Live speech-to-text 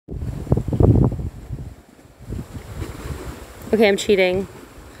Okay, I'm cheating.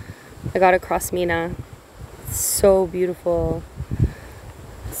 I got a Crossmina. It's so beautiful.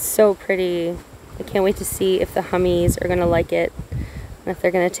 It's so pretty. I can't wait to see if the hummies are gonna like it and if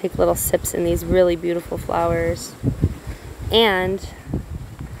they're gonna take little sips in these really beautiful flowers. And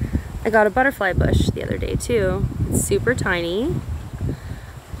I got a butterfly bush the other day too. It's super tiny,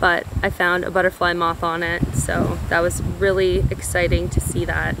 but I found a butterfly moth on it, so that was really exciting to see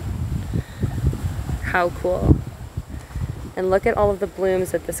that. How cool. And look at all of the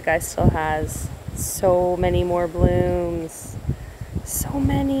blooms that this guy still has. So many more blooms. So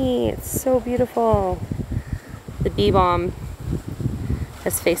many. It's so beautiful. The bee balm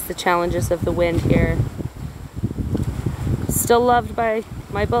has faced the challenges of the wind here. Still loved by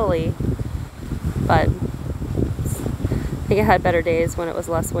my bully, but I think it had better days when it was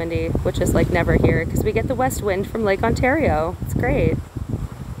less windy, which is like never here because we get the west wind from Lake Ontario. It's great.